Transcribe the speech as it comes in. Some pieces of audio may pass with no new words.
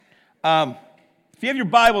If you have your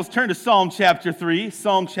Bibles, turn to Psalm chapter 3.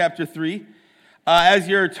 Psalm chapter 3. As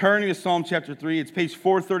you're turning to Psalm chapter 3, it's page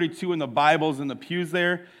 432 in the Bibles in the pews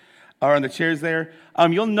there, or in the chairs there.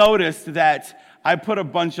 You'll notice that I put a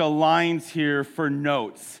bunch of lines here for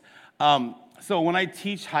notes. So when I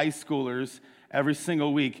teach high schoolers every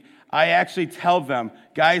single week, I actually tell them,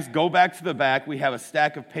 guys, go back to the back. We have a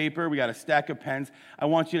stack of paper. We got a stack of pens. I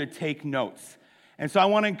want you to take notes. And so I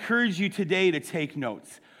want to encourage you today to take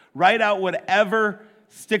notes. Write out whatever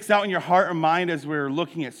sticks out in your heart or mind as we're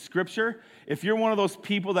looking at Scripture. If you're one of those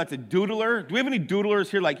people that's a doodler, do we have any doodlers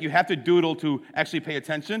here? Like you have to doodle to actually pay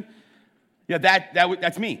attention? Yeah,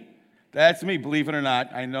 that's me. That's me, believe it or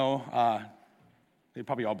not. I know they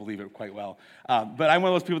probably all believe it quite well. But I'm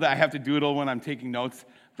one of those people that I have to doodle when I'm taking notes,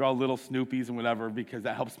 draw little Snoopies and whatever, because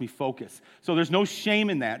that helps me focus. So there's no shame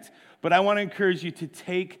in that. But I want to encourage you to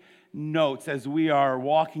take notes as we are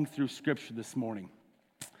walking through Scripture this morning.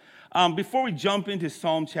 Before we jump into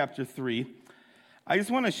Psalm chapter 3, I just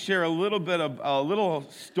want to share a little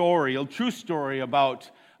story, a true story about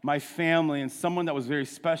my family and someone that was very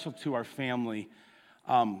special to our family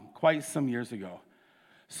quite some years ago.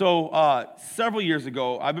 So several years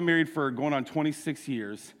ago, I've been married for going on 26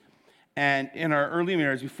 years, and in our early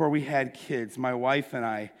marriage, before we had kids, my wife and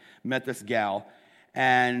I met this gal,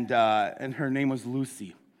 and her name was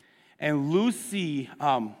Lucy. And Lucy,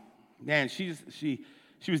 man,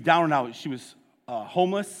 she was down and out. She was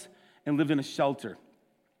homeless and lived in a shelter.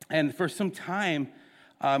 And for some time,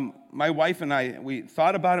 my wife and I, we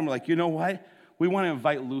thought about it. We're like, you know what? We want to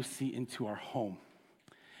invite Lucy into our home.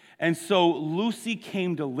 And so Lucy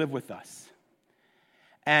came to live with us.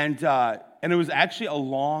 And it was actually a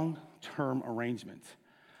long-term arrangement.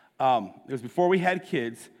 It was before we had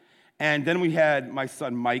kids. And then we had my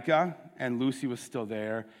son Micah, and Lucy was still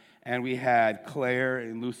there. And we had Claire,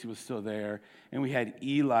 and Lucy was still there. And we had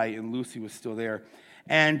Eli, and Lucy was still there.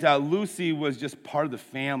 And Lucy was just part of the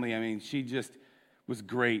family. I mean, she just was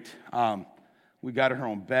great. We got her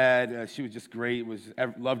own bed. She was just great.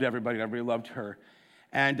 Loved everybody. Everybody loved her.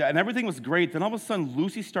 And everything was great. Then all of a sudden,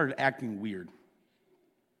 Lucy started acting weird.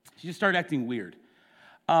 She just started acting weird.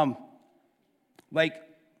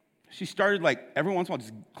 She started, every once in a while,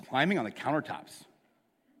 just climbing on the countertops.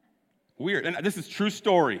 Weird. And this is true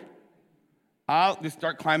story. I'll just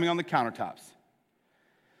start climbing on the countertops.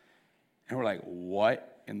 And we're like,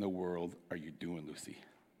 what in the world are you doing, Lucy?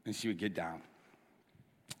 And she would get down.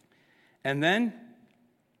 And then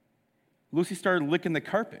Lucy started licking the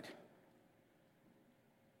carpet.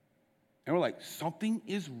 And we're like, something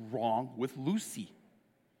is wrong with Lucy.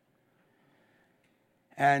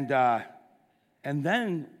 And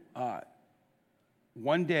then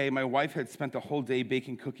one day, my wife had spent the whole day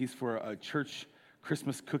baking cookies for a church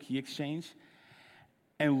Christmas cookie exchange.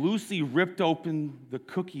 And Lucy ripped open the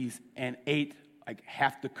cookies and ate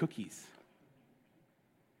half the cookies.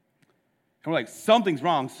 And we're like, something's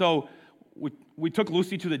wrong. So we took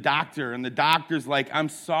Lucy to the doctor, and the doctor's like, I'm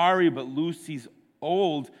sorry, but Lucy's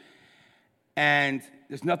old, and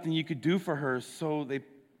there's nothing you could do for her. So they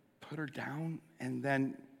put her down, and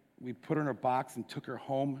then we put her in a box and took her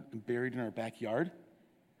home and buried her in our backyard.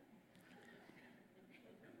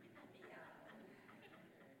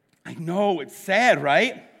 I know, it's sad,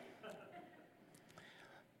 right?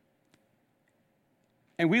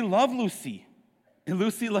 And we love Lucy, and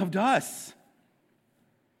Lucy loved us.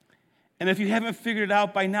 And if you haven't figured it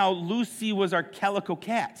out by now, Lucy was our calico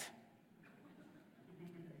cat.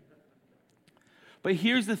 But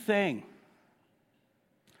here's the thing.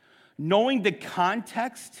 Knowing the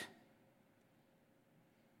context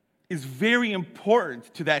is very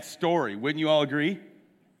important to that story. Wouldn't you all agree?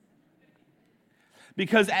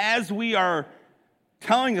 Because as we are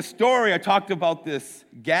telling the story, I talked about this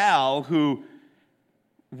gal who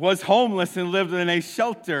was homeless and lived in a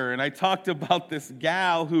shelter. And I talked about this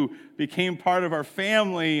gal who became part of our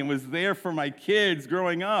family and was there for my kids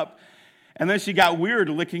growing up. And then she got weird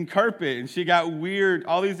licking carpet, and she got weird,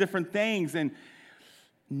 all these different things. And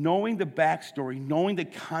knowing the backstory, knowing the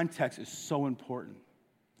context is so important.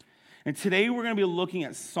 And today we're going to be looking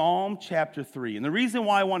at Psalm chapter 3. And the reason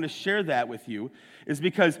why I want to share that with you is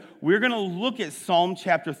because we're going to look at Psalm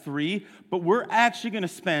chapter 3, but we're actually going to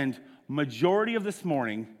spend majority of this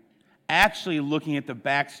morning actually looking at the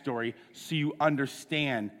backstory so you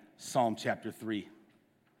understand Psalm chapter 3.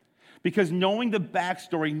 Because knowing the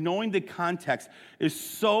backstory, knowing the context is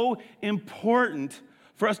so important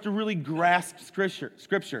for us to really grasp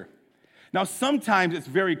Scripture. Now, sometimes it's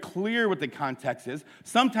very clear what the context is.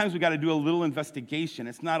 Sometimes we got to do a little investigation.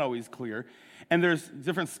 It's not always clear. And there's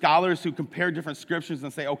different scholars who compare different scriptures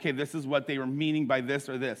and say, okay, this is what they were meaning by this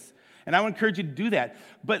or this. And I would encourage you to do that.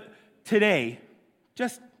 But today,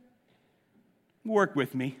 just work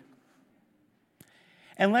with me.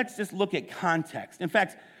 And let's just look at context. In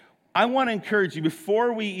fact, I want to encourage you,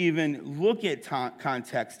 before we even look at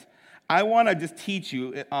context, I want to just teach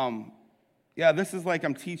you. This is like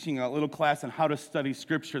I'm teaching a little class on how to study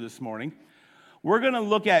Scripture this morning. We're going to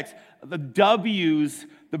look at the W's,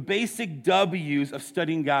 the basic W's of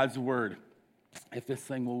studying God's Word. If this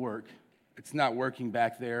thing will work. It's not working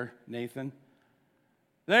back there, Nathan.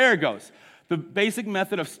 There it goes. The basic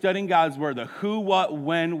method of studying God's Word, the who, what,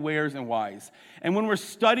 when, wheres, and whys. And when we're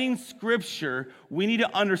studying Scripture, we need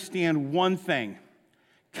to understand one thing.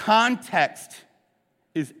 Context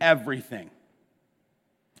is everything.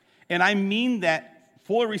 And I mean that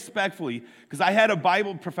fully respectfully, because I had a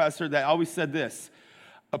Bible professor that always said this: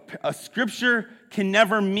 a Scripture can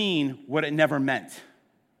never mean what it never meant.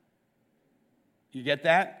 You get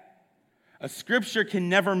that? A Scripture can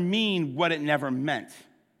never mean what it never meant.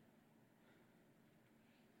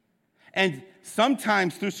 And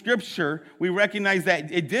sometimes through Scripture, we recognize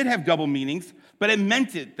that it did have double meanings, but it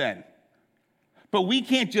meant it then. But we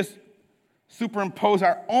can't just superimpose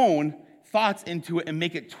our own thoughts into it and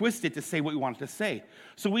make it twisted to say what we want it to say.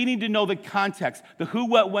 So we need to know the context, the who,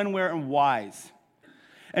 what, when, where, and whys.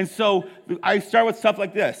 And so I start with stuff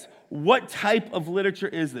like this. What type of literature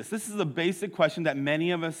is this? This is a basic question that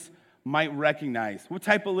many of us might recognize. What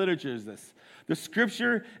type of literature is this? The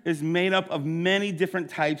Scripture is made up of many different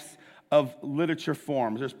types of literature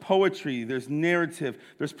forms. There's poetry, there's narrative,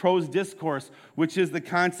 there's prose discourse, which is the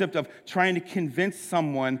concept of trying to convince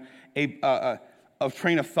someone a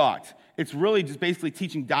train of thought. It's really just basically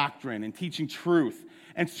teaching doctrine and teaching truth.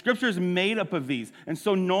 And Scripture is made up of these. And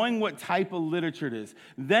so knowing what type of literature it is,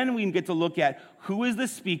 then we can get to look at who is the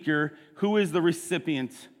speaker, who is the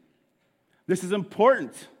recipient. This is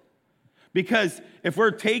important because if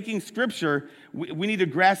we're taking Scripture, we need to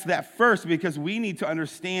grasp that first, because we need to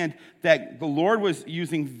understand that the Lord was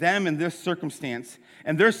using them in this circumstance,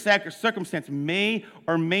 and their circumstance may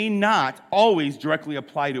or may not always directly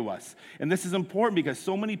apply to us. And this is important because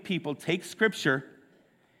so many people take Scripture,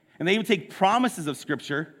 and they even take promises of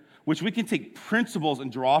Scripture, which we can take principles and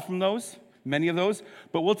draw from those, many of those,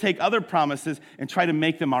 but we'll take other promises and try to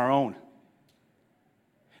make them our own.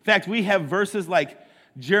 In fact, we have verses like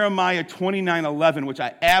Jeremiah 29:11, which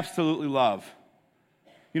I absolutely love.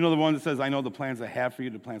 You know the one that says, I know the plans I have for you,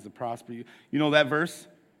 the plans to prosper you. You know that verse?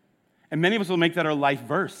 And many of us will make that our life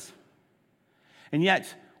verse. And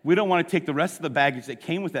yet, we don't want to take the rest of the baggage that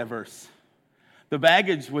came with that verse. The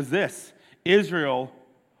baggage was this: Israel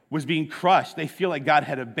was being crushed. They feel like God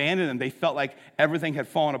had abandoned them. They felt like everything had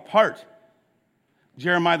fallen apart.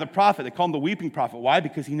 Jeremiah the prophet, they call him the weeping prophet. Why?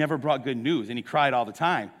 Because he never brought good news, and he cried all the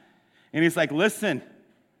time. And he's like, listen,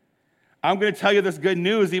 I'm going to tell you this good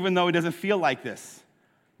news even though it doesn't feel like this.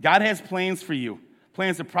 God has plans for you,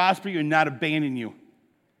 plans to prosper you and not abandon you.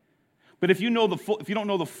 But if you don't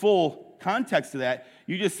know the full context of that,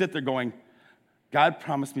 you just sit there going, God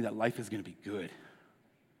promised me that life is going to be good.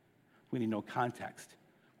 We need to know context.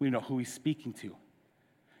 We need to know who he's speaking to.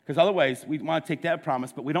 Because otherwise, we want to take that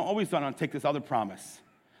promise, but we don't always want to take this other promise.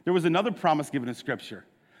 There was another promise given in Scripture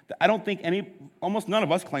that I don't think almost none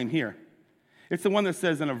of us claim here. It's the one that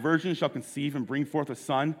says, and a virgin shall conceive and bring forth a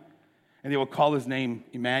son, and they will call his name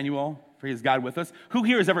Emmanuel, for he is God with us. Who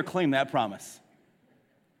here has ever claimed that promise?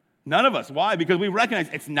 None of us. Why? Because we recognize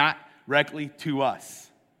it's not directly to us.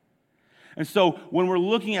 And so when we're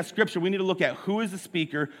looking at Scripture, we need to look at who is the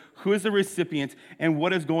speaker, who is the recipient, and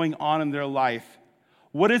what is going on in their life.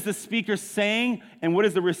 What is the speaker saying, and what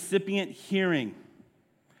is the recipient hearing?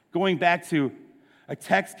 Going back to, a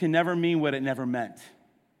text can never mean what it never meant.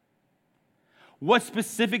 What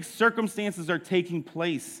specific circumstances are taking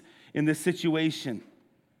place in this situation?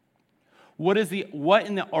 When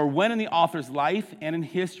in the author's life and in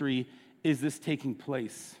history is this taking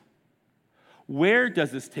place? Where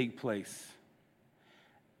does this take place?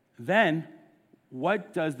 Then,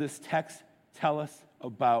 what does this text tell us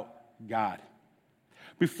about God?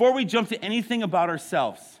 Before we jump to anything about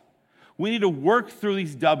ourselves, we need to work through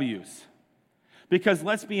these W's. Because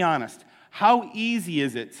let's be honest, how easy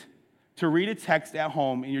is it to read a text at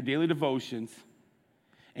home in your daily devotions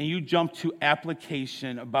and you jump to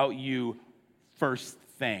application about you first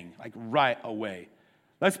thing, like right away?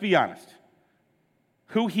 Let's be honest.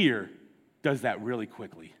 Who here does that really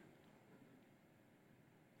quickly?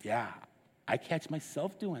 Yeah, I catch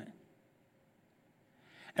myself doing it.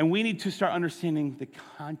 And we need to start understanding the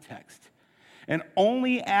context. And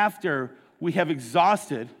only after we have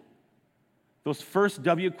exhausted those first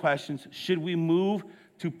W questions should we move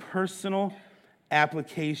to personal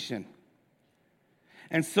application.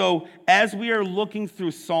 And so, as we are looking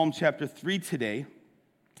through Psalm chapter 3 today,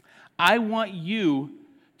 I want you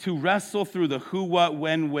to wrestle through the who, what,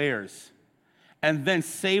 when, wheres, and then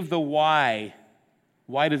save the why.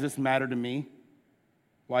 Why does this matter to me?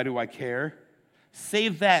 Why do I care?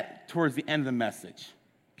 Save that towards the end of the message.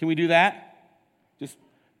 Can we do that? Just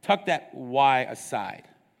tuck that why aside.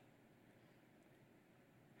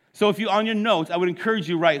 So if you, on your notes, I would encourage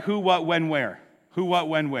you write who, what, when, where. Who, what,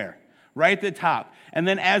 when, where. Right at the top. And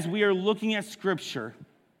then as we are looking at Scripture,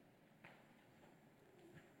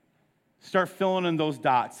 start filling in those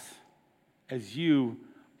dots as you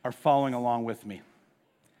are following along with me.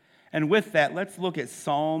 And with that, let's look at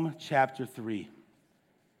Psalm chapter 3.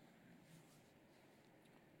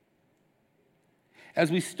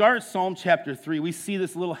 As we start Psalm chapter 3, we see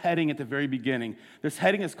this little heading at the very beginning. This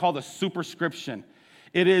heading is called a superscription.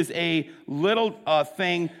 It is a little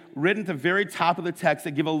thing written at the very top of the text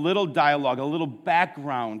that give a little dialogue, a little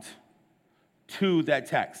background to that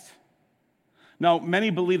text. Now, many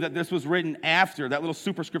believe that this was written after, that little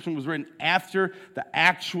superscription was written after the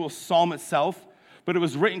actual psalm itself, but it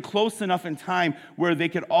was written close enough in time where they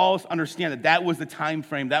could all understand that that was the time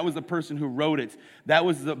frame, that was the person who wrote it, that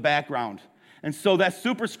was the background. And so that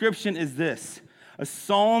superscription is this: a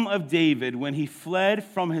psalm of David when he fled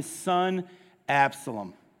from his son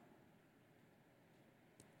Absalom.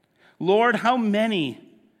 Lord, how many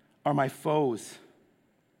are my foes?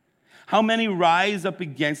 How many rise up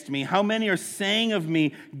against me? How many are saying of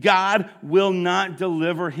me, God will not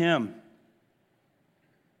deliver him?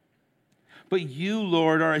 But you,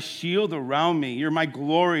 Lord, are a shield around me. You're my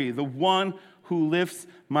glory, the one who lifts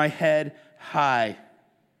my head high.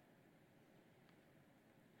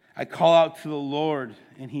 I call out to the Lord,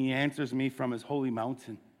 and he answers me from his holy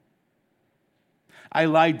mountain. I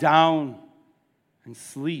lie down and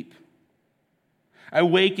sleep. I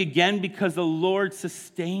wake again because the Lord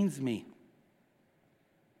sustains me.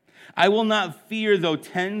 I will not fear though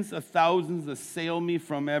tens of thousands assail me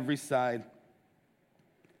from every side.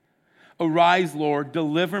 Arise, Lord,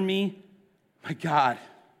 deliver me, my God.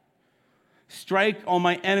 Strike all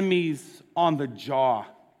my enemies on the jaw.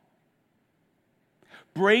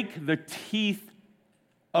 Break the teeth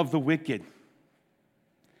of the wicked.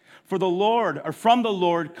 For the Lord, or from the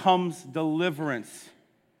Lord, comes deliverance.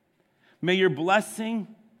 May your blessing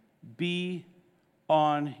be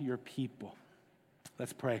on your people.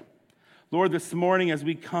 Let's pray. Lord, this morning as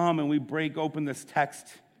we come and we break open this text,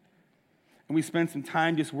 and we spend some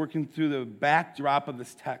time just working through the backdrop of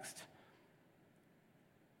this text,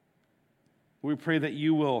 we pray that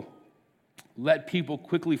you will let people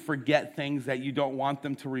quickly forget things that you don't want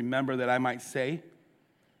them to remember, that I might say,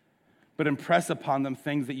 but impress upon them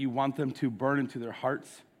things that you want them to burn into their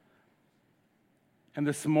hearts. And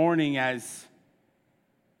this morning, as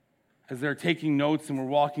they're taking notes and we're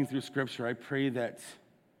walking through Scripture, I pray that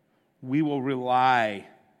we will rely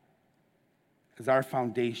as our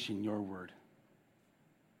foundation, your word.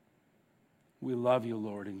 We love you,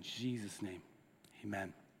 Lord, in Jesus' name,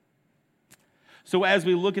 amen. So as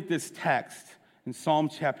we look at this text in Psalm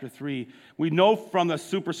chapter 3, we know from the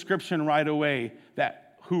superscription right away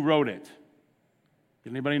that who wrote it.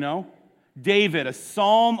 Anybody know? David, a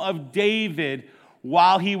psalm of David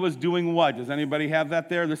while he was doing what? Does anybody have that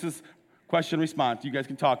there? This is question response. You guys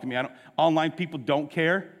can talk to me. Online people don't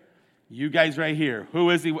care. You guys right here. Who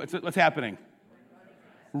is he? What's happening?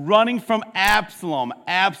 Running from Absalom.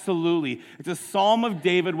 Absolutely. It's a psalm of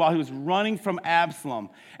David while he was running from Absalom.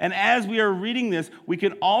 And as we are reading this, we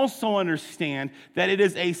can also understand that it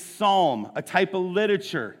is a psalm, a type of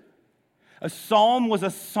literature. A psalm was a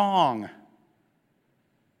song.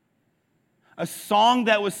 A song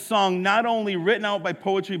that was sung, not only written out by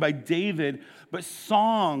poetry by David, but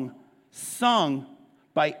sung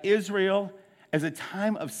by Israel as a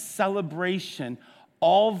time of celebration,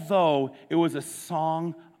 although it was a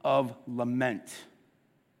song of lament.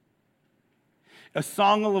 A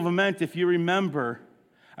song of lament, if you remember,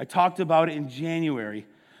 I talked about it in January.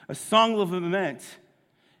 A song of lament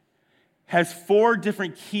has 4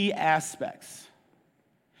 different key aspects.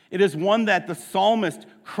 It is one that the psalmist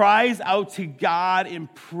cries out to God in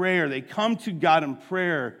prayer. They come to God in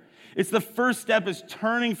prayer. It's the first step is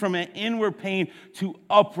turning from an inward pain to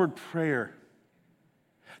upward prayer.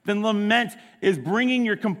 Then lament is bringing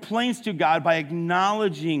your complaints to God by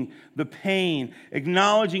acknowledging the pain,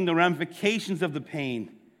 acknowledging the ramifications of the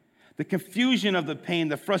pain, the confusion of the pain,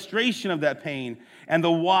 the frustration of that pain, and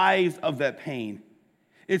the whys of that pain.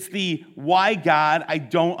 It's the why, God, I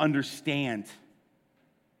don't understand.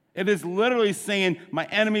 It is literally saying, my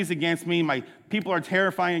enemy's against me, my people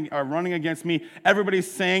are running against me,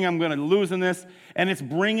 everybody's saying I'm going to lose in this, and it's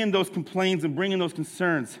bringing those complaints and bringing those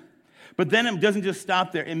concerns. But then it doesn't just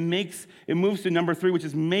stop there. It moves to number 3, which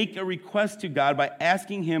is make a request to God by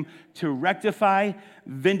asking him to rectify,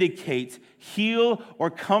 vindicate, heal, or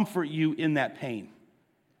comfort you in that pain.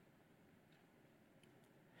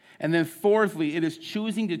 And then fourthly, it is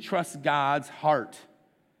choosing to trust God's heart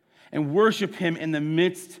and worship him in the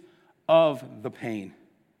midst of the pain.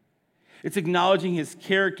 It's acknowledging his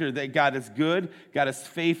character, that God is good, God is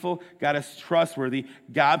faithful, God is trustworthy,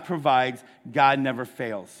 God provides, God never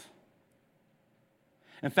fails.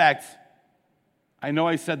 In fact, I know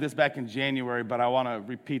I said this back in January, but I want to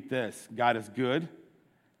repeat this. God is good,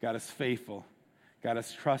 God is faithful, God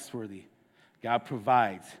is trustworthy, God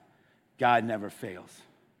provides, God never fails.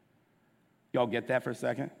 Y'all get that for a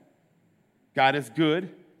second? God is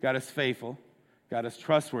good, God is faithful, God is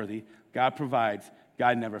trustworthy, God provides,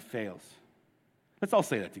 God never fails. Let's all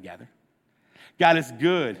say that together. God is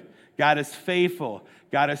good, God is faithful,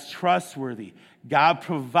 God is trustworthy, God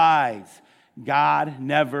provides, God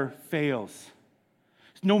never fails.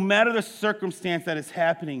 No matter the circumstance that is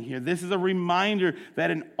happening here, this is a reminder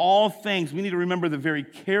that in all things we need to remember the very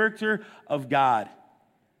character of God.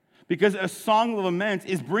 Because a song of lament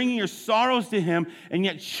is bringing your sorrows to him and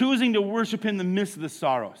yet choosing to worship him in the midst of the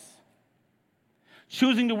sorrows.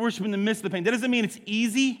 Choosing to worship in the midst of the pain. That doesn't mean it's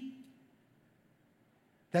easy.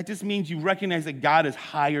 That just means you recognize that God is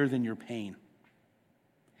higher than your pain.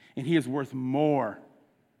 And he is worth more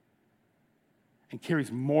and carries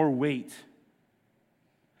more weight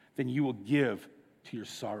than you will give to your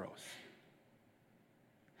sorrows.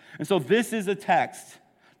 And so this is a text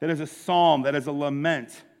that is a psalm, that is a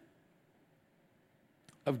lament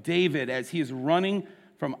of David as he is running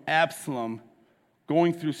from Absalom,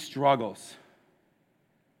 going through struggles.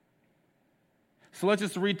 So let's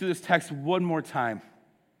just read through this text one more time.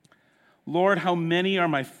 Lord, how many are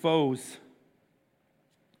my foes?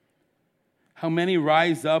 How many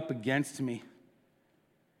rise up against me?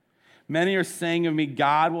 Many are saying of me,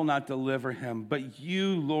 God will not deliver him. But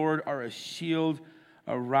you, Lord, are a shield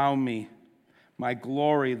around me, my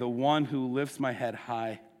glory, the one who lifts my head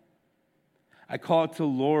high. I call out to the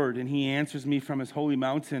Lord, and he answers me from his holy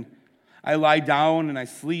mountain. I lie down and I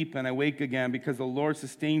sleep and I wake again because the Lord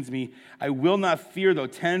sustains me. I will not fear though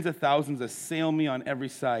tens of thousands assail me on every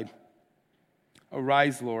side.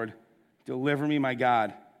 Arise, Lord, deliver me, my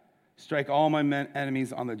God. Strike all my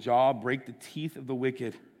enemies on the jaw, break the teeth of the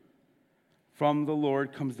wicked. From the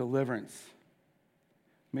Lord comes deliverance.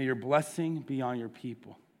 May your blessing be on your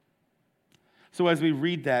people. So as we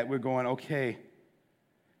read that, we're going, okay,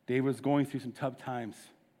 David was going through some tough times,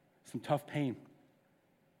 some tough pain.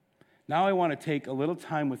 Now I want to take a little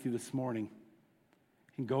time with you this morning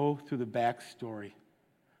and go through the backstory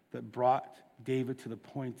that brought David to the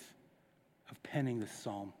point of penning this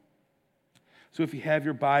psalm. So if you have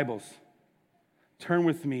your Bibles, turn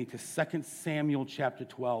with me to 2 Samuel chapter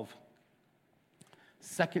 12.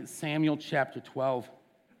 2 Samuel chapter 12.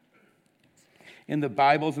 In the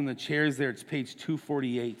Bibles and the chairs there, it's page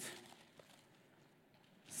 248.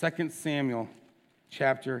 2 Samuel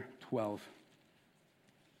chapter 12.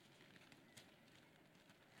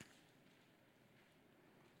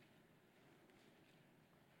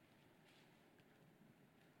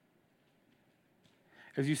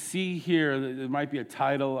 As you see here, there might be a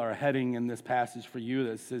title or a heading in this passage for you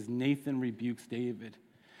that says, Nathan rebukes David.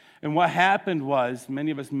 And what happened was,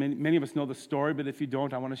 many of us know the story, but if you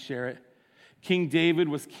don't, I want to share it. King David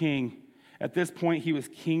was king. At this point, he was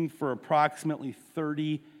king for approximately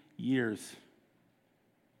 30 years.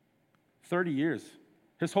 30 years.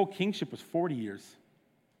 His whole kingship was 40 years.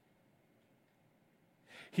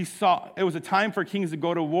 It was a time for kings to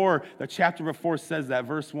go to war. The chapter before says that,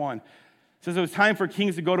 verse 1. It says it was time for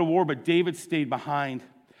kings to go to war, but David stayed behind.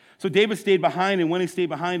 So David stayed behind, and when he stayed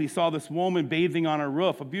behind, he saw this woman bathing on her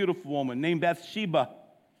roof, a beautiful woman named Bathsheba.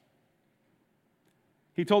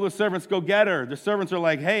 He told the servants, go get her. The servants are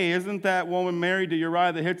like, hey, isn't that woman married to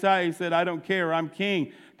Uriah the Hittite? He said, I don't care. I'm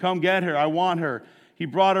king. Come get her. I want her. He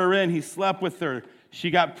brought her in. He slept with her. She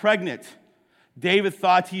got pregnant. David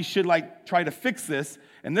thought he should try to fix this,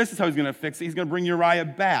 and this is how he's going to fix it. He's going to bring Uriah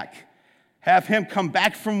back. Have him come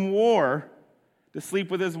back from war to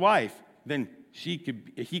sleep with his wife. Then he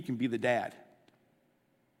can be the dad.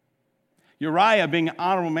 Uriah, being an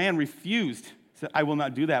honorable man, refused. Said, I will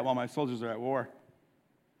not do that while my soldiers are at war.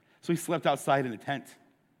 So he slept outside in a tent.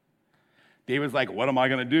 David's like, what am I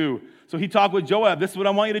going to do? So he talked with Joab. This is what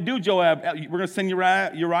I want you to do, Joab. We're going to send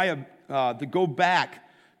Uriah to go back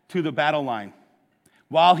to the battle line.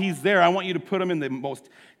 While he's there, I want you to put him in the most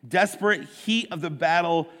desperate heat of the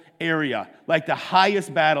battle area, like the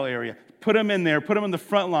highest battle area. Put him in there, put him in the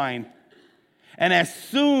front line. And as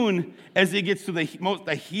soon as it gets to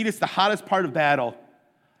the hottest part of battle,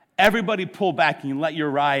 everybody pull back and let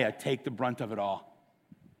Uriah take the brunt of it all.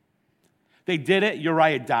 They did it,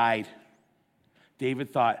 Uriah died.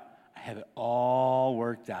 David thought, I have it all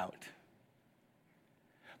worked out.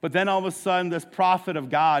 But then all of a sudden, this prophet of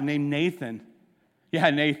God named Nathan,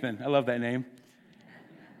 Nathan, I love that name.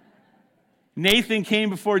 Nathan came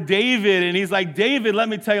before David, and he's like, David, let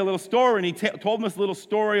me tell you a little story. And he told him this little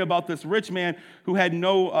story about this rich man who had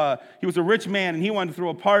he was a rich man, and he wanted to throw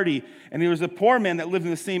a party. And there was a poor man that lived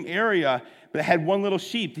in the same area, but had one little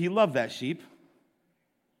sheep. He loved that sheep.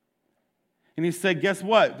 And he said, guess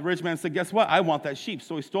what? The rich man said, guess what? I want that sheep.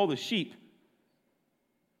 So he stole the sheep.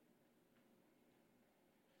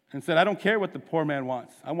 And said, I don't care what the poor man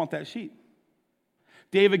wants. I want that sheep.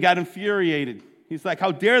 David got infuriated. He's like,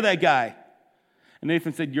 how dare that guy? And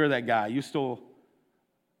Nathan said, you're that guy. You stole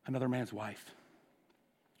another man's wife,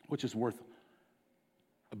 which is worth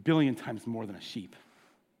 1 billion times more than a sheep.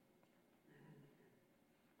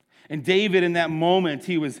 And David, in that moment,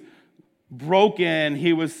 he was broken.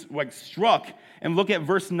 He was like struck. And look at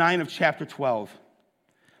verse 9 of chapter 12.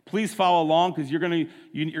 Please follow along because you're going to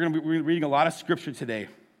be reading a lot of scripture today.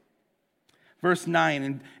 Verse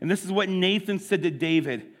 9, and this is what Nathan said to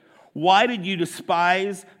David. Why did you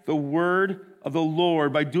despise the word of the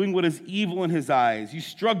Lord by doing what is evil in his eyes? You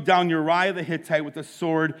struck down Uriah the Hittite with a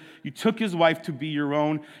sword. You took his wife to be your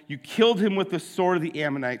own. You killed him with the sword of the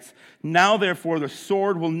Ammonites. Now, therefore, the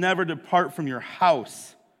sword will never depart from your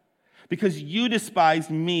house, because you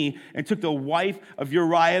despised me and took the wife of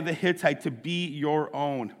Uriah the Hittite to be your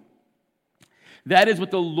own. That is what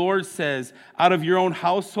the Lord says. Out of your own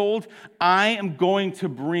household, I am going to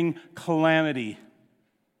bring calamity.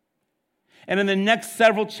 And in the next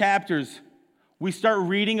several chapters, we start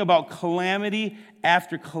reading about calamity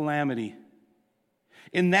after calamity.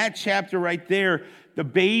 In that chapter right there, the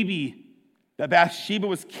baby that Bathsheba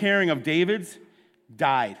was carrying of David's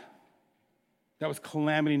died. That was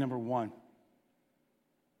calamity number 1.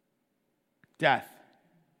 Death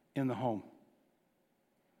in the home.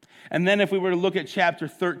 And then if we were to look at chapter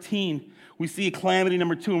 13, we see calamity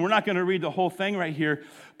number 2. And we're not going to read the whole thing right here,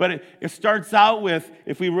 but it starts out with,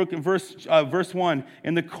 if we look at verse 1,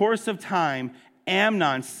 in the course of time,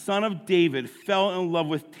 Amnon, son of David, fell in love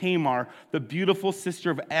with Tamar, the beautiful sister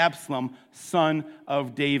of Absalom, son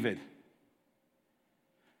of David.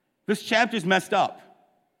 This chapter is messed up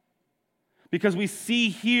because we see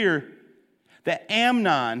here that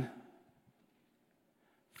Amnon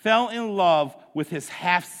fell in love with his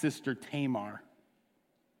half-sister Tamar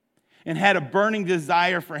and had a burning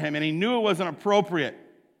desire for him, and he knew it wasn't appropriate.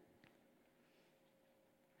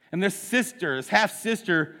 And this sister, his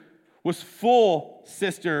half-sister, was full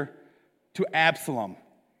sister to Absalom.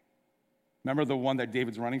 Remember the one that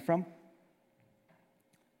David's running from?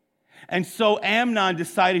 And so Amnon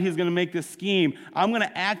decided he's going to make this scheme. I'm going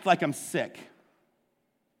to act like I'm sick.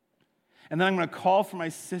 And then I'm going to call for my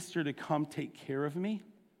sister to come take care of me.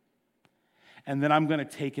 And then I'm going to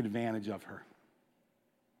take advantage of her.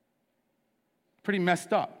 Pretty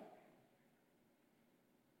messed up.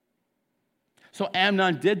 So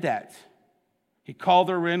Amnon did that. He called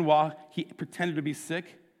her in while he pretended to be sick.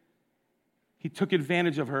 He took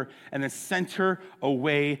advantage of her and then sent her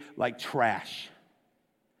away like trash.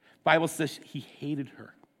 The Bible says he hated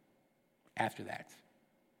her after that.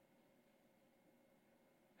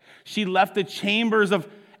 She left the chambers of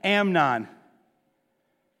Amnon.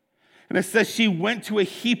 And it says she went to a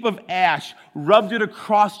heap of ash, rubbed it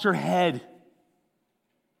across her head.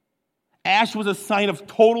 Ash was a sign of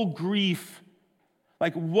total grief.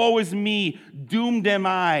 Like, woe is me, doomed am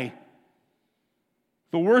I.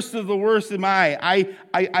 The worst of the worst am I.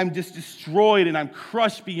 I'm just destroyed and I'm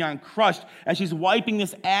crushed beyond crushed. As she's wiping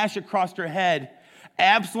this ash across her head,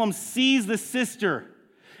 Absalom sees the sister.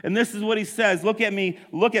 And this is what he says. Look at me.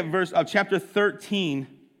 Look at chapter 13,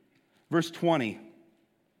 verse 20.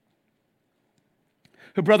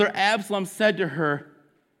 Her brother Absalom said to her,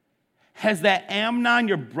 has that Amnon,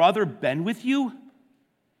 your brother, been with you?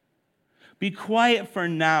 Be quiet for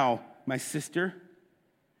now, my sister.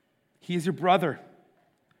 He is your brother.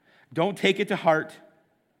 Don't take it to heart.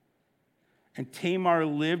 And Tamar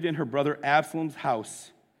lived in her brother Absalom's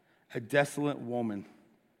house, a desolate woman.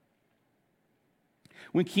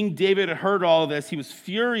 When King David had heard all this, he was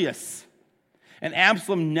furious. And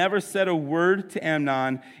Absalom never said a word to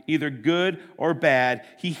Amnon, either good or bad.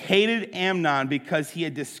 He hated Amnon because he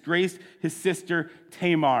had disgraced his sister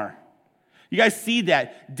Tamar. You guys see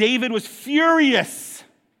that? David was furious.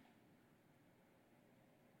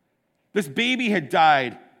 This baby had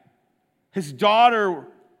died. His daughter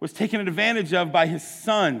was taken advantage of by his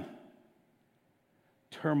son.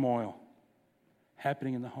 Turmoil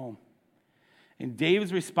happening in the home. And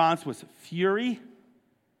David's response was fury,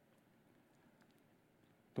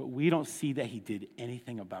 but we don't see that he did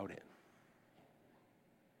anything about it.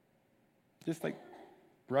 Just like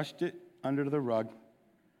brushed it under the rug.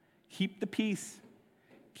 Keep the peace.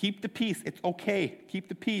 Keep the peace. It's okay. Keep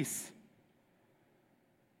the peace.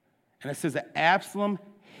 And it says that Absalom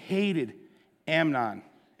hated Amnon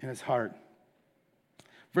in his heart.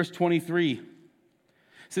 Verse 23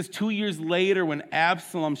 it says, 2 years later, when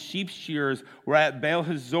Absalom's sheep shearers were at Baal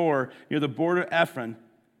Hazor near the border of Ephraim,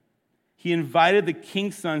 he invited the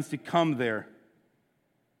king's sons to come there.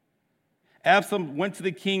 Absalom went to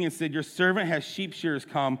the king and said, your servant has sheep shearers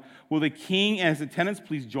come. Will the king and his attendants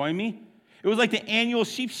please join me? It was like the annual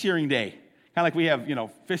sheep shearing day. Kind of like we have,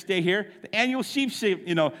 fish day here. The annual sheep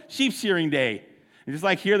shearing day. And just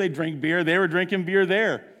like here, they drink beer. They were drinking beer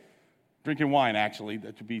there. Drinking wine, actually.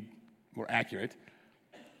 That would be more accurate.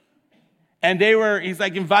 And he's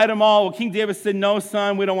like, invite them all. Well, King David said, no,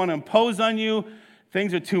 son, we don't want to impose on you.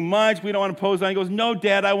 Things are too much. We don't want to impose on you. He goes, no,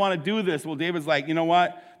 Dad, I want to do this. Well, David's like, you know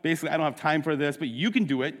what? Basically, I don't have time for this, but you can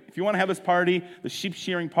do it. If you want to have this party, the sheep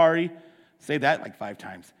shearing party, say that like 5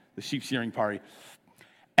 times, the sheep shearing party.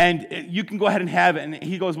 And you can go ahead and have it. And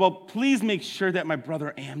he goes, well, please make sure that my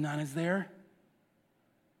brother Amnon is there.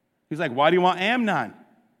 He's like, why do you want Amnon?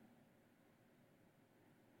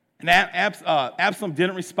 And Absalom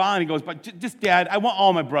didn't respond. He goes, but just Dad, I want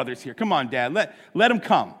all my brothers here. Come on, Dad, let them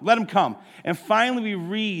come. Let them come. And finally we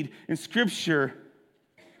read in Scripture,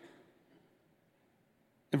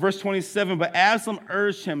 in verse 27, but Absalom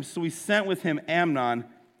urged him, so he sent with him Amnon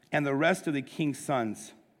and the rest of the king's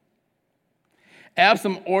sons.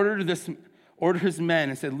 Absalom ordered his men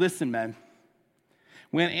and said, listen, men,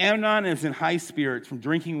 when Amnon is in high spirits from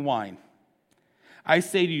drinking wine, I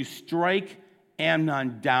say to you, strike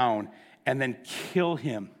Amnon down and then kill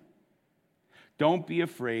him. Don't be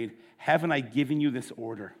afraid. Haven't I given you this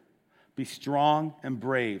order? Be strong and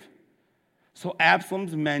brave. So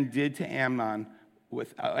Absalom's men did to Amnon what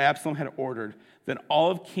Absalom had ordered. Then all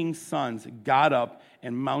of King's sons got up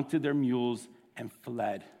and mounted their mules and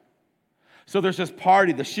fled. So there's this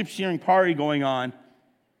party, the sheep shearing party going on.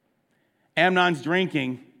 Amnon's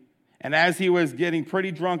drinking, and as he was getting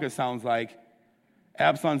pretty drunk, it sounds like,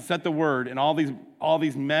 Absalom set the word, and all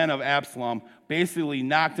these men of Absalom basically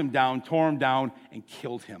knocked him down, tore him down, and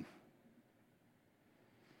killed him.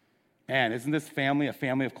 Man, isn't this family a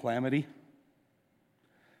family of calamity?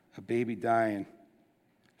 A baby dying,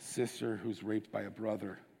 sister who's raped by a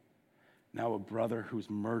brother, now a brother who's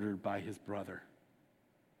murdered by his brother.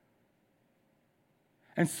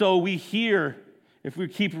 And so we hear, if we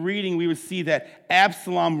keep reading, we would see that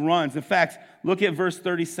Absalom runs. In fact, look at verse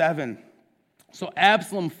 37. So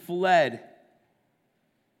Absalom fled,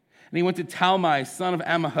 and he went to Talmai, son of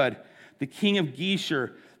Ammihud, the king of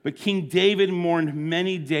Geshur. But King David mourned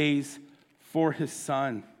many days for his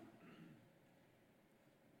son.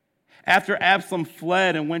 After Absalom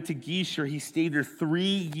fled and went to Geshur, he stayed there 3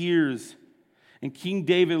 years. And King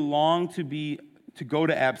David longed to go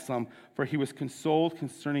to Absalom, for he was consoled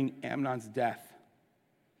concerning Amnon's death.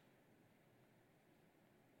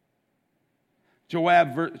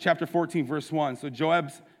 Joab, chapter 14, verse 1. So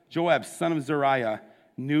Joab, son of Zeruiah,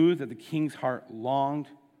 knew that the king's heart longed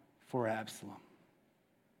for Absalom.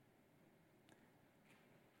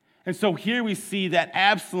 And so here we see that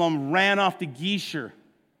Absalom ran off to Geshur.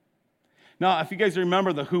 Now, if you guys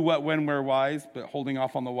remember the who, what, when, where, whys, but holding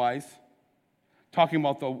off on the whys, talking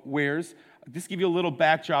about the wheres, I'll just give you a little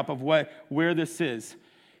backdrop of where this is.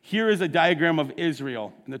 Here is a diagram of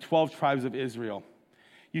Israel and the 12 tribes of Israel.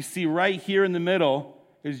 You see right here in the middle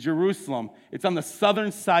is Jerusalem. It's on the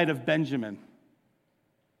southern side of Benjamin.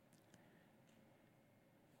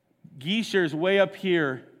 Geshur is way up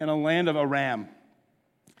here in a land of Aram.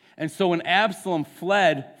 And so when Absalom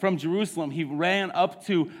fled from Jerusalem, he ran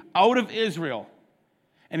out of Israel,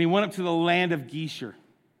 and he went up to the land of Geshur.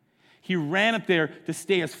 He ran up there to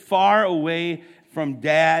stay as far away from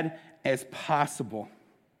Dad as possible.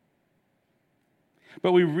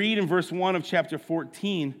 But we read in verse 1 of chapter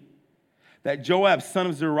 14 that Joab, son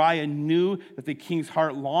of Zeruiah, knew that the king's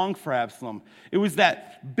heart longed for Absalom. It was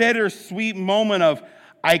that bittersweet moment of,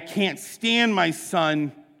 I can't stand my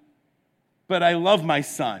son, but I love my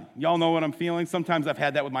son. Y'all know what I'm feeling? Sometimes I've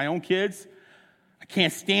had that with my own kids. I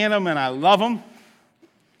can't stand them and I love them.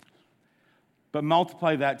 But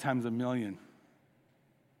multiply that times 1,000,000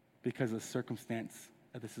 because of the circumstance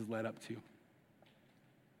that this has led up to.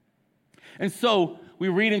 And so we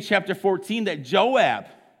read in chapter 14 that Joab,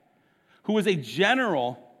 who was a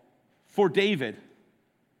general for David,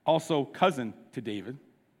 also cousin to David.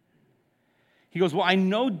 He goes, well, I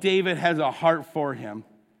know David has a heart for him,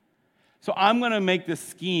 so I'm going to make this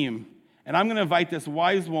scheme, and I'm going to invite this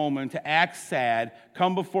wise woman to act sad,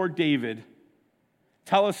 come before David,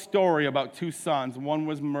 tell a story about two sons. One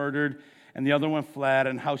was murdered, and the other one fled,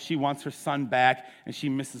 and how she wants her son back, and she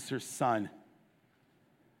misses her son.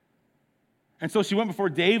 And so she went before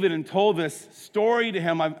David and told this story to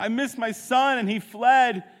him. I miss my son, and he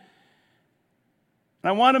fled. And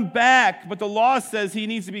I want him back, but the law says he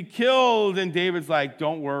needs to be killed. And David's like,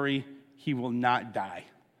 don't worry, he will not die.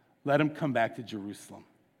 Let him come back to Jerusalem.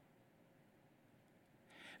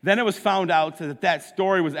 Then it was found out that that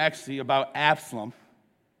story was actually about Absalom,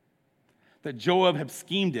 that Joab had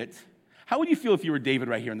schemed it. How would you feel if you were David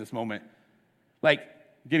right here in this moment? Like,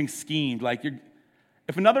 getting schemed, like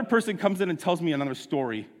if another person comes in and tells me another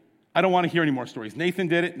story, I don't want to hear any more stories. Nathan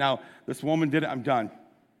did it, now this woman did it, I'm done.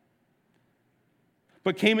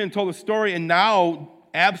 But came in and told a story, and now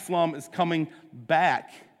Absalom is coming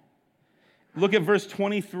back. Look at verse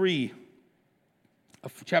 23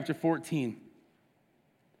 of chapter 14.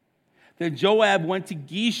 That Joab went to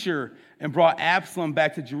Geshur and brought Absalom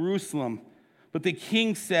back to Jerusalem. But the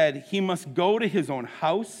king said, he must go to his own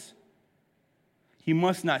house. He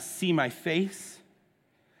must not see my face.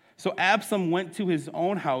 So Absalom went to his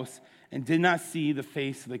own house and did not see the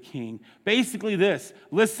face of the king. Basically this,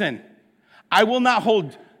 listen, I will not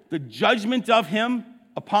hold the judgment of him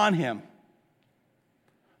upon him,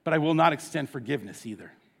 but I will not extend forgiveness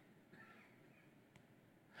either.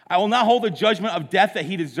 I will not hold the judgment of death that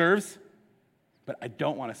he deserves, but I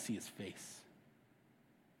don't want to see his face.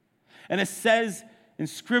 And it says in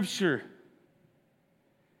Scripture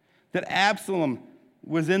that Absalom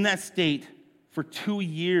was in that state for 2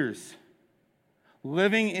 years,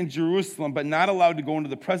 living in Jerusalem, but not allowed to go into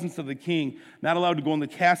the presence of the king, not allowed to go in the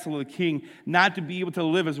castle of the king, not to be able to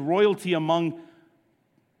live as royalty among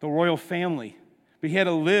the royal family. But he had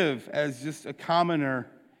to live as just a commoner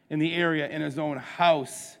in the area in his own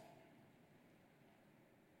house.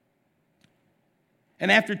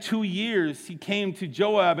 And after 2 years, he came to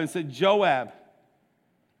Joab and said, Joab,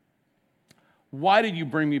 why did you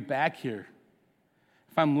bring me back here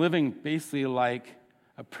if I'm living basically like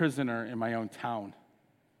a prisoner in my own town?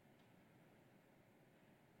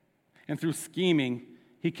 And through scheming,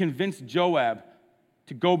 he convinced Joab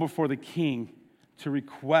to go before the king to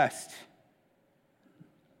request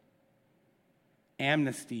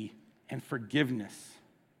amnesty and forgiveness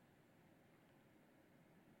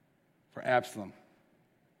for Absalom.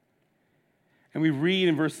 And we read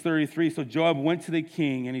in verse 33, so Joab went to the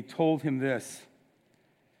king and he told him this.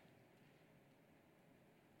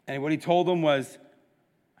 And what he told him was,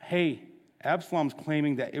 hey, Absalom's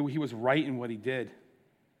claiming that he was right in what he did.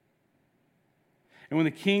 And when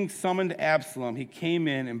the king summoned Absalom, he came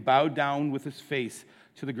in and bowed down with his face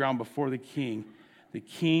to the ground before the king. The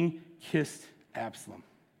king kissed Absalom.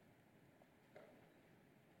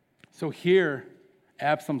 So here,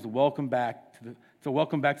 Absalom's welcome back to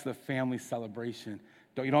the family celebration.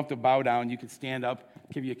 You don't have to bow down. You can stand up,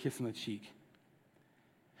 give you a kiss on the cheek.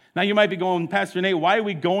 Now you might be going, Pastor Nate, why are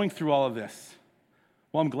we going through all of this?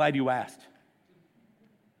 Well, I'm glad you asked.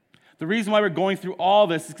 The reason why we're going through all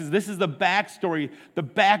this is because this is the backstory, the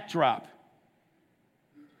backdrop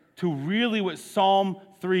to really what Psalm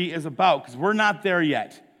 3 is about, because we're not there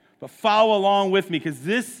yet. But follow along with me, because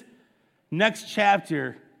this next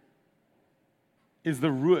chapter is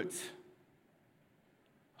the root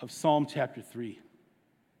of Psalm chapter 3.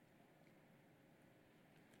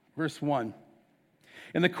 Verse 1.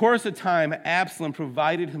 In the course of time, Absalom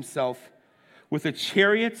provided himself with a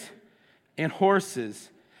chariot and horses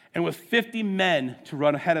and with 50 men to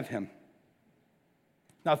run ahead of him.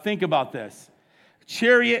 Now think about this.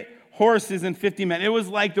 Chariot, horses, and 50 men. It was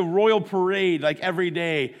like the royal parade, like every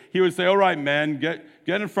day. He would say, all right, men, get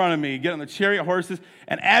in front of me. Get on the chariot, horses.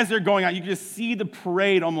 And as they're going out, you can just see the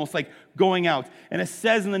parade almost like going out. And it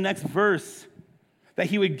says in the next verse that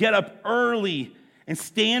he would get up early and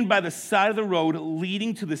stand by the side of the road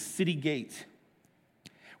leading to the city gate.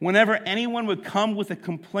 Whenever anyone would come with a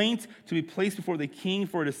complaint to be placed before the king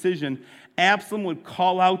for a decision, Absalom would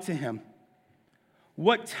call out to him,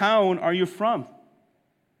 what town are you from?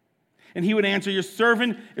 And he would answer, your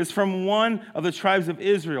servant is from one of the tribes of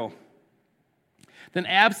Israel. Then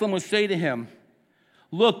Absalom would say to him,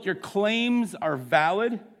 look, your claims are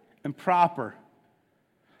valid and proper,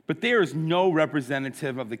 but there is no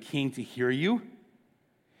representative of the king to hear you.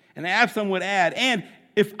 And Absalom would add, and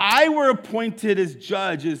if I were appointed as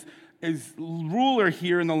judge, as ruler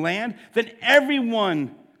here in the land, then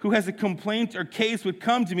everyone who has a complaint or case would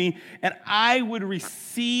come to me, and I would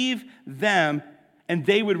receive them, and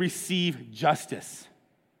they would receive justice.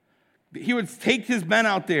 He would take his men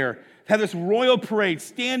out there, have this royal parade,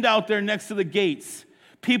 stand out there next to the gates.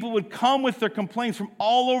 People would come with their complaints from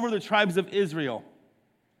all over the tribes of Israel.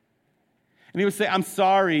 And he would say, I'm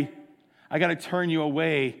sorry, I got to turn you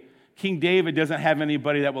away. King David doesn't have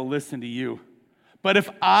anybody that will listen to you. But if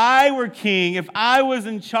I were king, if I was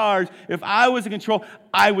in charge, if I was in control,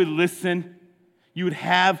 I would listen. You would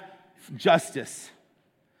have justice.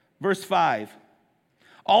 Verse 5.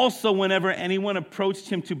 Also, whenever anyone approached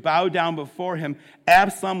him to bow down before him,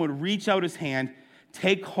 Absalom would reach out his hand,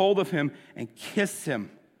 take hold of him, and kiss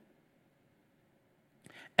him.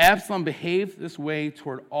 Absalom behaved this way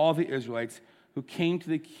toward all the Israelites who came to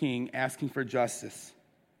the king asking for justice.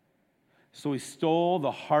 So he stole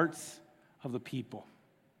the hearts of the people.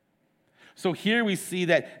 So here we see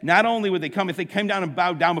that not only would they come, if they came down and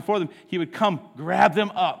bowed down before them, he would come, grab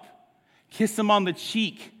them up, kiss them on the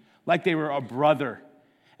cheek like they were a brother.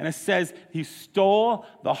 And it says he stole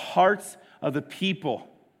the hearts of the people.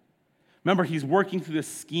 Remember, he's working through this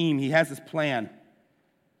scheme. He has this plan.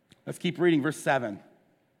 Let's keep reading, verse 7.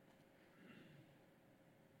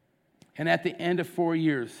 And at the end of 4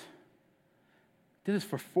 years, did this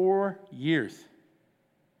for 4 years,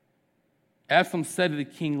 Absalom said to the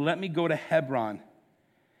king, let me go to Hebron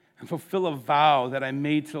and fulfill a vow that I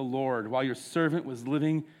made to the Lord while your servant was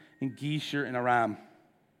living in Geshur in Aram.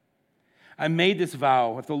 I made this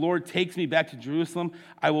vow, if the Lord takes me back to Jerusalem,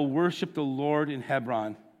 I will worship the Lord in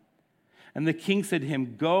Hebron. And the king said to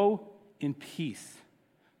him, go in peace.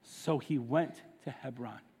 So he went to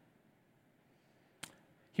Hebron.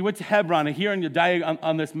 He went to Hebron, and here on your diagram,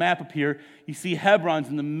 on this map up here, you see Hebron's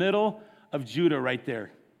in the middle of Judah right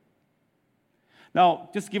there. Now,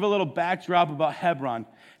 just to give a little backdrop about Hebron.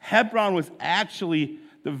 Hebron was actually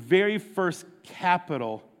the very first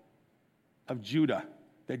capital of Judah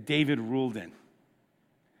that David ruled in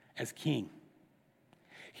as king.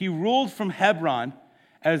 He ruled from Hebron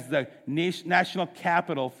as the national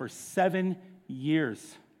capital for 7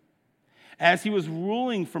 years. As he was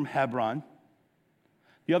ruling from Hebron,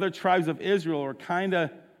 the other tribes of Israel were kind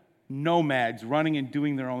of nomads, running and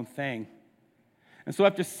doing their own thing. And so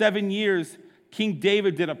after 7 years, King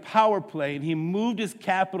David did a power play, and he moved his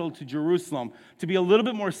capital to Jerusalem to be a little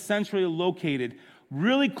bit more centrally located,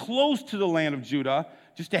 really close to the land of Judah,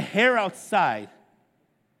 just a hair outside.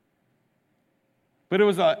 But it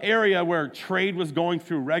was an area where trade was going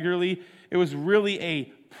through regularly. It was really a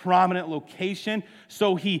prominent location.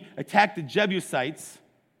 So he attacked the Jebusites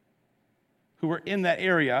who were in that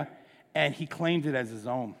area, and he claimed it as his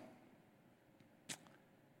own.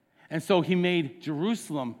 And so he made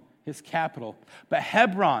Jerusalem his capital. But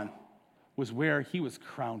Hebron was where he was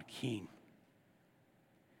crowned king.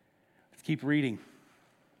 Let's keep reading.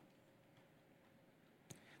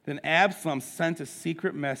 Then Absalom sent a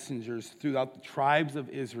secret messengers throughout the tribes of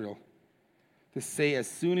Israel to say, as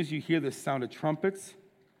soon as you hear the sound of trumpets,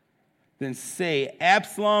 then say,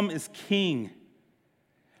 Absalom is king.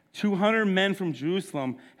 200 men from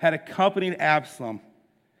Jerusalem had accompanied Absalom.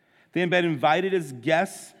 They had been invited as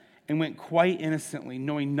guests and went quite innocently,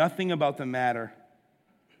 knowing nothing about the matter.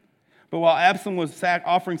 But while Absalom was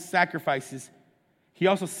offering sacrifices, he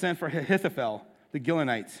also sent for Ahithophel, the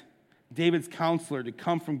Gilonite, David's counselor, to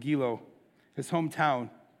come from Gilo, his hometown.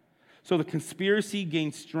 So the conspiracy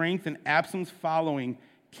gained strength, and Absalom's following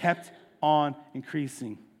kept on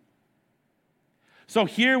increasing. So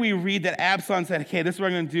here we read that Absalom said, okay, this is what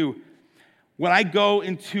I'm going to do. When I go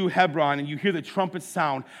into Hebron and you hear the trumpet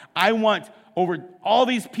sound, I want over all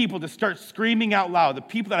these people to start screaming out loud, the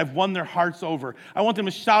people that I've won their hearts over. I want them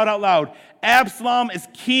to shout out loud, Absalom is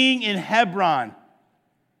king in Hebron.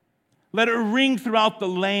 Let it ring throughout the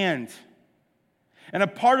land. And a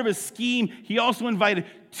part of his scheme, he also invited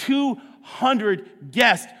 200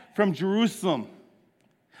 guests from Jerusalem.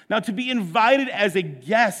 Now, to be invited as a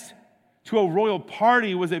guest to a royal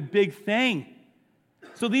party was a big thing.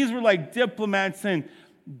 So these were like diplomats and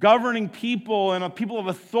governing people and people of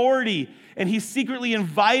authority. And he secretly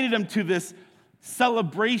invited them to this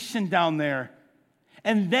celebration down there.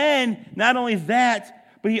 And then, not only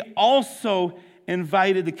that, but he also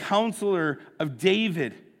invited the counselor of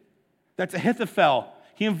David. That's Ahithophel.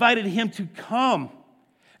 He invited him to come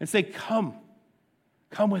and say, come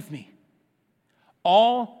with me.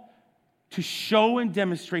 All to show and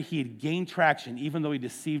demonstrate he had gained traction, even though he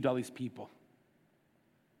deceived all these people.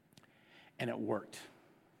 And it worked.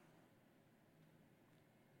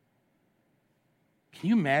 Can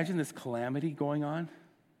you imagine this calamity going on?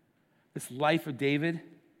 This life of David?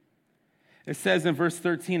 It says in verse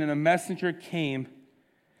 13, and a messenger came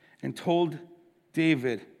and told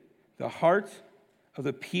David, the heart of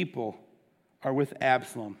the people are with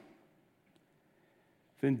Absalom.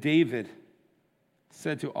 Then David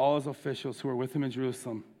said to all his officials who were with him in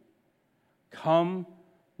Jerusalem, "Come,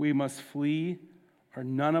 we must flee, or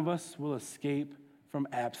none of us will escape from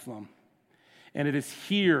Absalom." And it is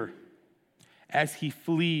here, as he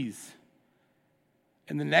flees,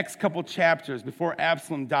 in the next couple chapters before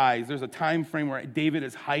Absalom dies, there's a time frame where David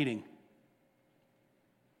is hiding.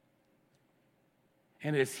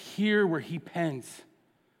 And it is here where he pens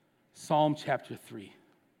Psalm chapter 3.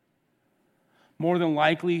 More than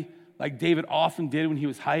likely, like David often did when he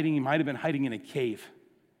was hiding, he might have been hiding in a cave.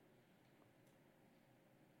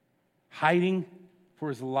 Hiding for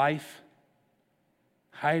his life,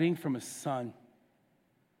 hiding from his son.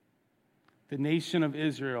 The nation of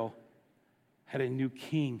Israel had a new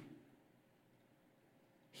king.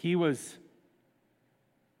 He was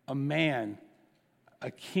a man, a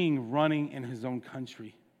king running in his own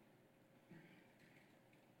country.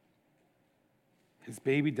 His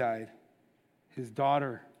baby died. His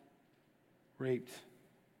daughter raped.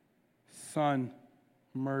 Son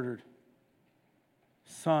murdered.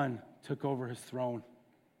 Son took over his throne.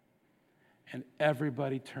 And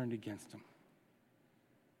everybody turned against him.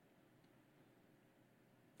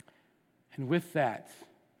 And with that,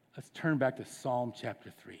 let's turn back to Psalm chapter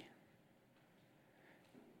 3.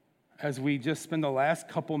 As we just spend the last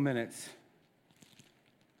couple minutes,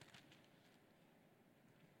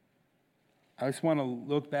 I just want to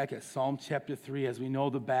look back at Psalm chapter 3 as we know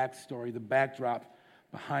the backstory, the backdrop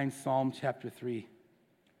behind Psalm chapter 3.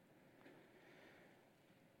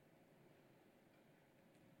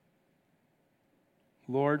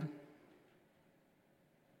 Lord,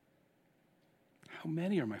 how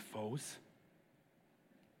many are my foes?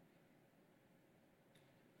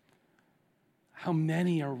 How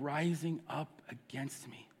many are rising up against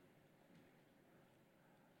me?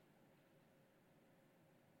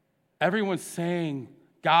 Everyone's saying,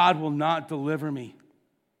 God will not deliver me.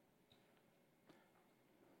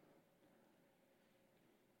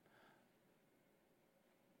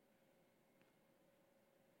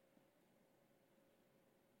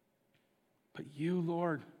 But you,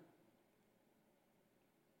 Lord,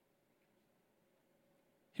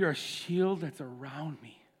 you're a shield that's around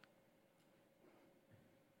me.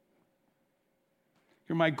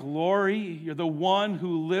 You're my glory. You're the one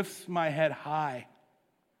who lifts my head high.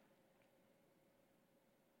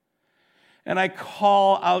 And I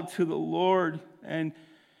call out to the Lord, and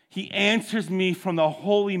he answers me from the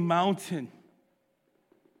holy mountain.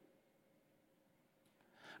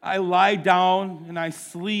 I lie down and I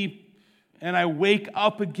sleep and I wake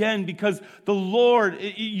up again because the Lord,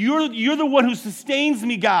 you're the one who sustains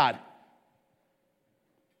me, God.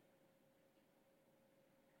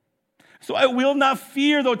 So I will not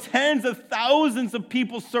fear though tens of thousands of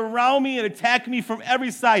people surround me and attack me from every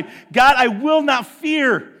side. God, I will not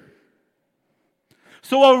fear.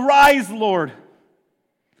 So arise, Lord.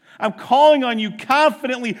 I'm calling on you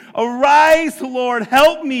confidently. Arise, Lord.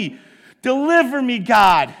 Help me. Deliver me,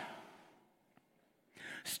 God.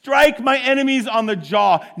 Strike my enemies on the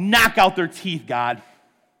jaw. Knock out their teeth, God.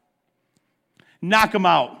 Knock them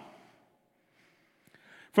out.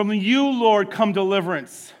 From you, Lord, come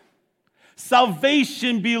deliverance.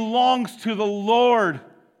 Salvation belongs to the Lord.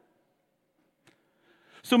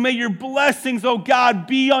 So may your blessings, oh God,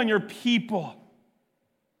 be on your people.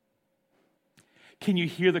 Can you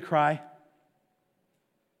hear the cry?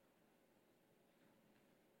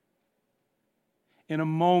 In a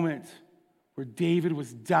moment where David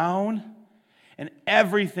was down and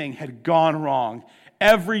everything had gone wrong.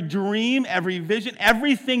 Every dream, every vision,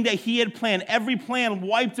 everything that he had planned, every plan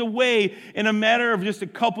wiped away in a matter of just a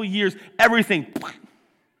couple years. Everything.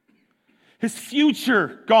 His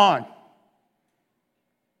future gone.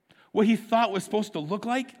 What he thought was supposed to look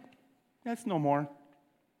like, that's no more.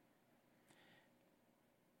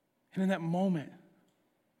 And in that moment,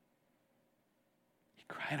 he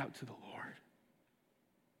cried out to the Lord.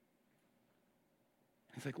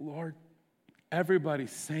 He's like, Lord,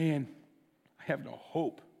 everybody's saying, I have no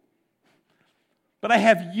hope. But I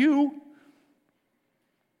have you.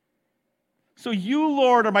 So you,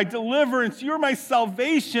 Lord, are my deliverance. You're my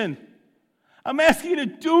salvation. I'm asking you to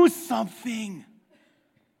do something.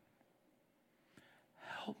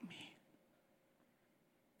 Help me.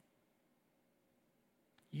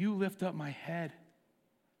 You lift up my head.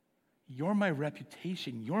 You're my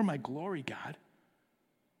reputation. You're my glory, God.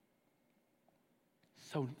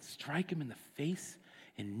 So strike them in the face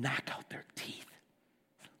and knock out their teeth.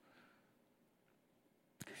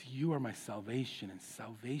 Because you are my salvation, and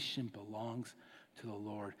salvation belongs to the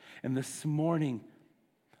Lord. And this morning,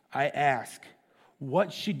 I ask,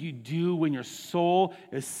 what should you do when your soul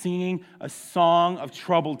is singing a song of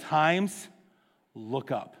troubled times?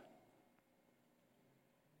 Look up.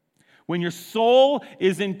 When your soul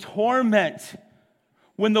is in torment,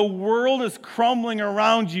 when the world is crumbling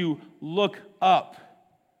around you, look up.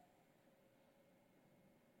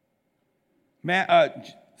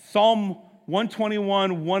 Psalm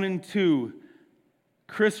 121, 1 and 2.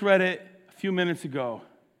 Chris read it a few minutes ago.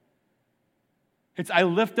 It's, I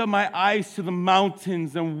lift up my eyes to the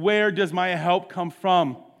mountains, and where does my help come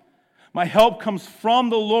from? My help comes from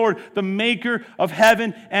the Lord, the maker of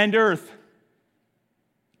heaven and earth.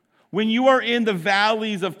 When you are in the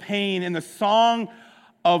valleys of pain and the song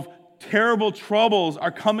of terrible troubles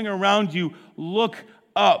are coming around you, look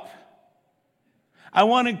up. I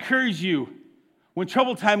want to encourage you, when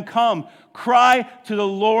trouble time comes, cry to the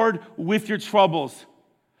Lord with your troubles.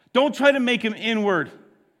 Don't try to make him inward.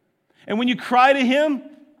 And when you cry to him,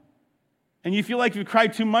 and you feel like you've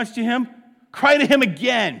cried too much to him, cry to him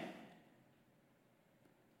again.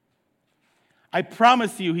 I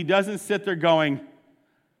promise you, he doesn't sit there going,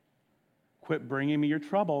 quit bringing me your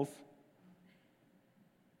troubles.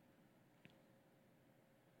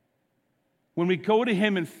 When we go to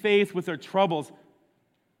him in faith with our troubles,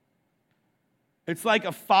 it's like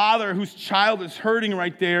a father whose child is hurting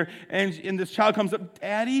right there, and this child comes up,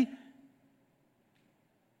 Daddy,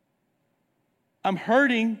 I'm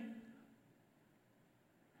hurting.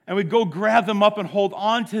 And we go grab them up and hold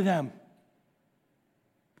on to them.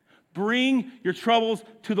 Bring your troubles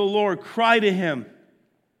to the Lord. Cry to him.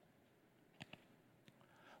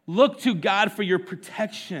 Look to God for your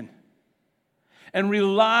protection. And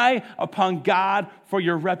rely upon God for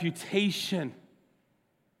your reputation.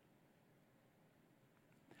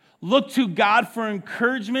 Look to God for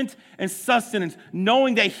encouragement and sustenance,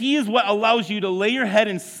 knowing that he is what allows you to lay your head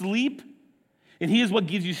and sleep, and he is what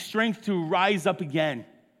gives you strength to rise up again.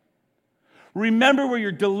 Remember where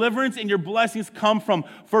your deliverance and your blessings come from,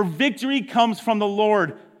 for victory comes from the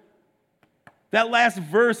Lord. That last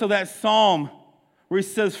verse of that psalm where he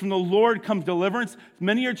says, from the Lord comes deliverance,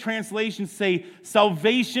 many of your translations say,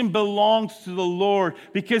 salvation belongs to the Lord.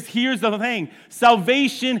 Because here's the thing,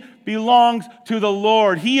 salvation belongs to the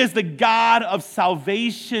Lord. He is the God of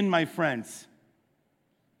salvation, my friends.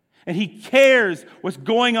 And he cares what's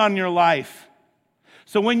going on in your life.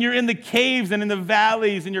 So when you're in the caves and in the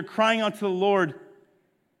valleys and you're crying out to the Lord,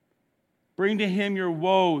 bring to him your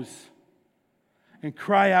woes and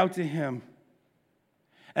cry out to him.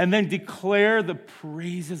 And then declare the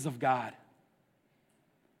praises of God.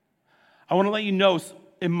 I want to let you know,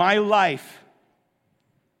 in my life,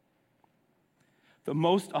 the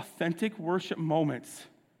most authentic worship moments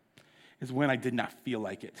is when I did not feel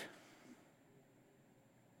like it.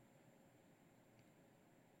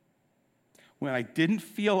 When I didn't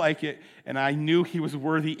feel like it, and I knew he was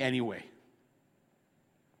worthy anyway.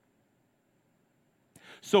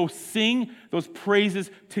 So sing those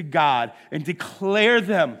praises to God and declare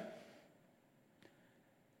them.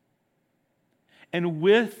 And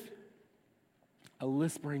with a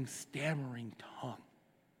lisping, stammering tongue,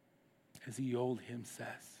 as the old hymn says,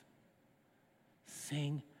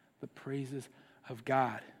 sing the praises of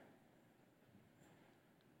God.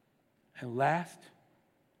 And last,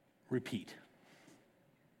 repeat.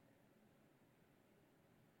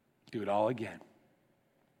 Do it all again.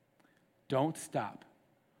 Don't stop.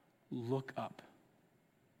 Look up.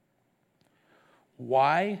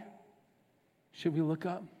 Why should we look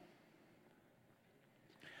up?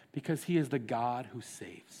 Because he is the God who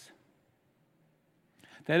saves.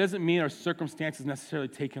 That doesn't mean our circumstances necessarily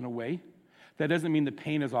taken away. That doesn't mean the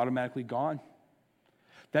pain is automatically gone.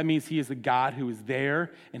 That means he is the God who is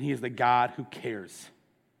there, and he is the God who cares.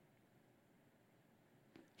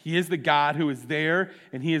 He is the God who is there,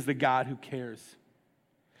 and he is the God who cares.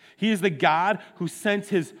 He is the God who sent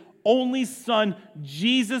his only Son,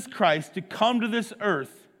 Jesus Christ, to come to this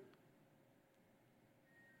earth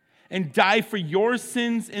and die for your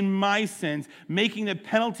sins and my sins, making the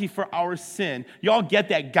penalty for our sin. Y'all get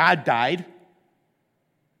that God died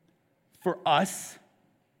for us?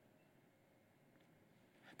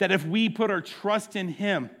 That if we put our trust in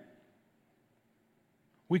him,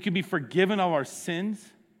 we could be forgiven of our sins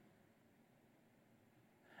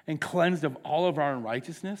and cleansed of all of our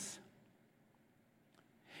unrighteousness?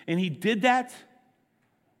 And he did that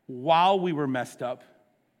while we were messed up.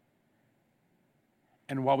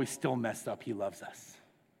 And while we still messed up, he loves us.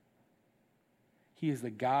 He is the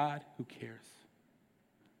God who cares.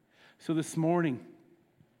 So this morning,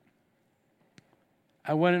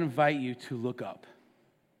 I want to invite you to look up.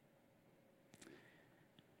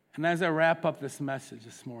 And as I wrap up this message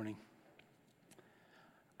this morning,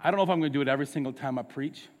 I don't know if I'm going to do it every single time I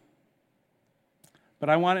preach, but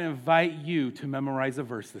I want to invite you to memorize a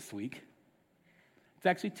verse this week. It's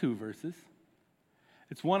actually 2 verses.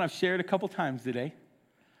 It's one I've shared a couple times today.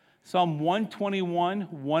 Psalm 121,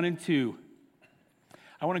 1 and 2.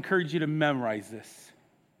 I want to encourage you to memorize this.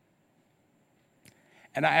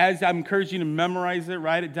 And as I'm encouraging you to memorize it,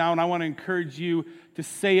 write it down, I want to encourage you to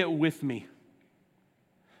say it with me.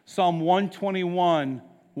 Psalm 121,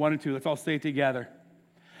 1 and 2. Let's all say it together.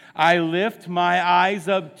 I lift my eyes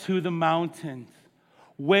up to the mountains.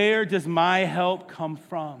 Where does my help come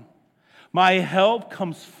from? My help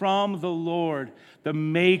comes from the Lord, the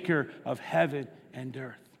maker of heaven and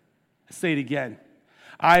earth. Let's say it again.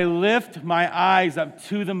 I lift my eyes up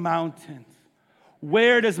to the mountains.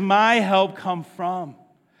 Where does my help come from?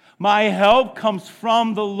 My help comes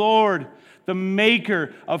from the Lord, the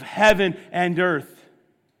maker of heaven and earth.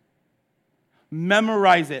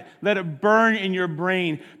 Memorize it. Let it burn in your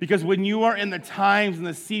brain, because when you are in the times and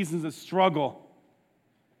the seasons of struggle,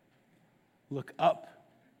 look up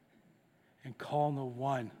and call on the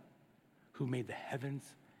one who made the heavens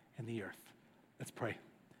and the earth. Let's pray.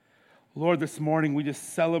 Lord, this morning we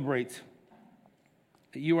just celebrate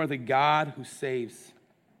that you are the God who saves.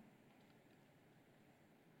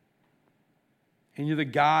 And you're the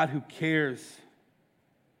God who cares.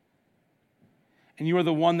 And you are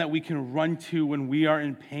the one that we can run to when we are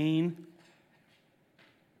in pain.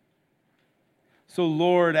 So,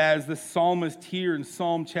 Lord, as the psalmist here in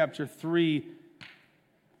Psalm chapter 3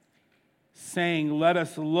 saying, let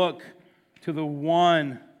us look to the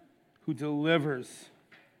one who delivers,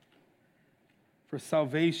 for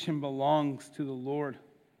salvation belongs to the Lord.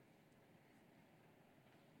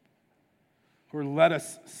 Or let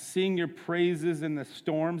us sing your praises in the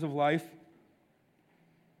storms of life,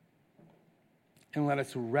 and let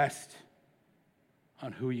us rest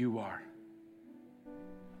on who you are.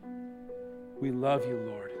 We love you,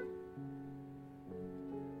 Lord.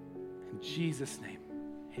 In Jesus' name,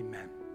 amen.